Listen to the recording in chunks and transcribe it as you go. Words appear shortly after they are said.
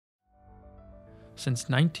Since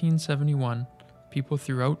 1971, people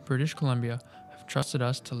throughout British Columbia have trusted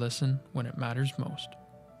us to listen when it matters most.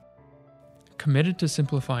 Committed to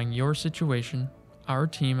simplifying your situation, our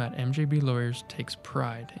team at MJB Lawyers takes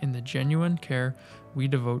pride in the genuine care we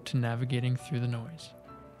devote to navigating through the noise.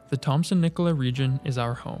 The Thompson-Nicola region is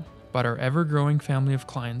our home, but our ever-growing family of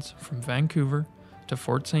clients from Vancouver to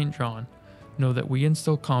Fort St. John know that we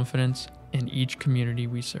instill confidence in each community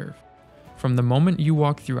we serve. From the moment you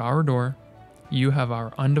walk through our door, you have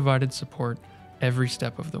our undivided support every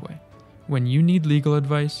step of the way. When you need legal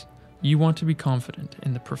advice, you want to be confident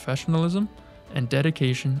in the professionalism and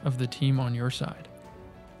dedication of the team on your side.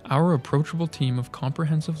 Our approachable team of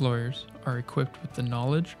comprehensive lawyers are equipped with the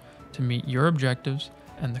knowledge to meet your objectives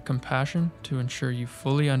and the compassion to ensure you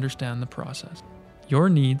fully understand the process. Your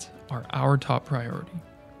needs are our top priority,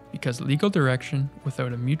 because legal direction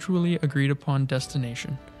without a mutually agreed upon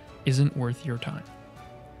destination isn't worth your time.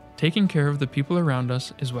 Taking care of the people around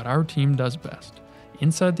us is what our team does best,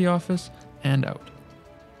 inside the office and out.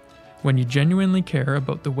 When you genuinely care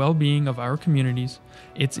about the well-being of our communities,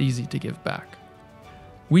 it's easy to give back.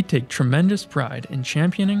 We take tremendous pride in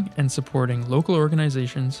championing and supporting local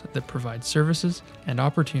organizations that provide services and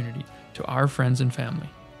opportunity to our friends and family.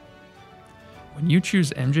 When you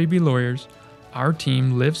choose MJB Lawyers, our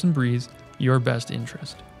team lives and breathes your best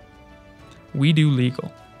interest. We do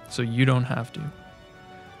legal, so you don't have to.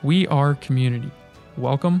 We are community.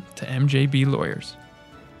 Welcome to MJB Lawyers.